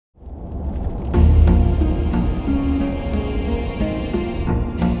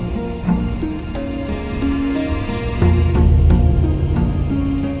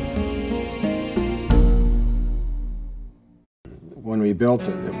built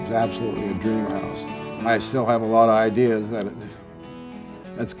it, it was absolutely a dream house. I still have a lot of ideas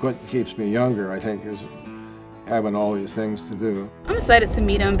that's what keeps me younger, I think, is having all these things to do. I'm excited to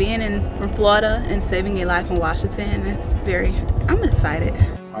meet him. Being from Florida and saving a life in Washington, I'm excited.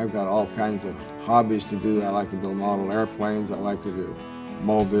 I've got all kinds of hobbies to do. I like to build model airplanes, I like to do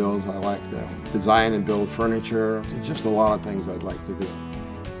mobiles, I like to design and build furniture. Just a lot of things I'd like to do.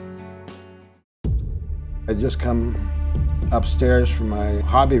 I just come upstairs from my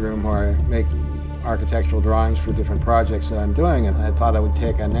hobby room where I make architectural drawings for different projects that I'm doing, and I thought I would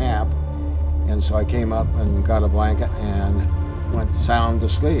take a nap. And so I came up and got a blanket and went sound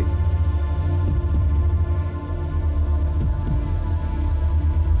asleep.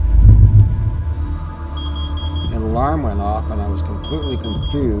 An alarm went off and I was completely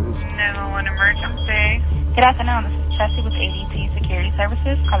confused. 911 emergency. Good afternoon, this is Chessie with ADT Security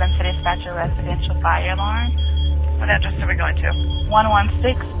Services, calling to dispatch a residential fire alarm. What address are we going to?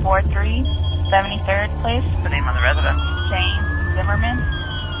 11643 73rd Place. The name of the resident? James Zimmerman.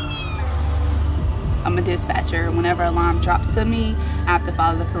 I'm a dispatcher. Whenever an alarm drops to me, I have to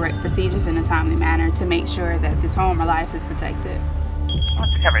follow the correct procedures in a timely manner to make sure that this home or life is protected.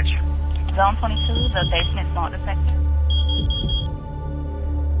 What's the coverage? Zone 22, the basement smoke detector.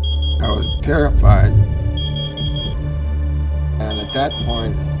 I was terrified. And at that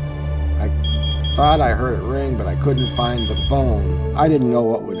point, I thought I heard it ring, but I couldn't find the phone. I didn't know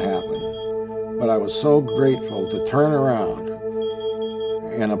what would happen. But I was so grateful to turn around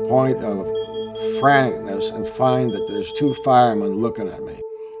in a point of franticness and find that there's two firemen looking at me.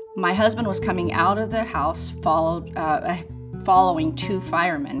 My husband was coming out of the house following two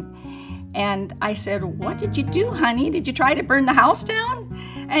firemen. And I said, "What did you do, honey? Did you try to burn the house down?"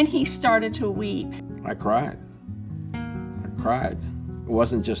 And he started to weep. I cried. I cried. It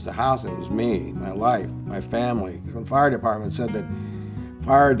wasn't just the house, it was me, my life, my family. The fire department said that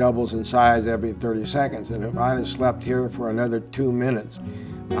fire doubles in size every 30 seconds, and if I'd have slept here for another 2 minutes,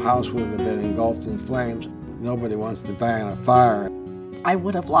 the house would have been engulfed in flames. Nobody wants to die in a fire. I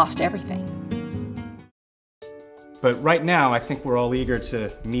would have lost everything. But right now, I think we're all eager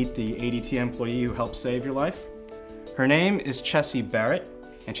to meet the ADT employee who helped save your life. Her name is Chessie Barrett,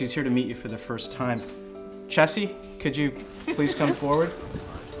 and she's here to meet you for the first time. Chessie, could you please come forward?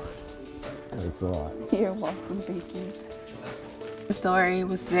 Thanks a lot. You're welcome, thank you. The story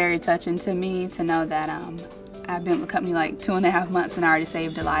was very touching to me to know that I've been with the company like 2.5 months and I already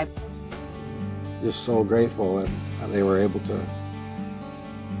saved a life. Just so grateful that they were able to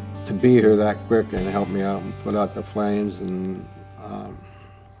be here that quick and help me out and put out the flames. And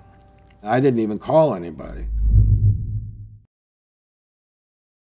I didn't even call anybody.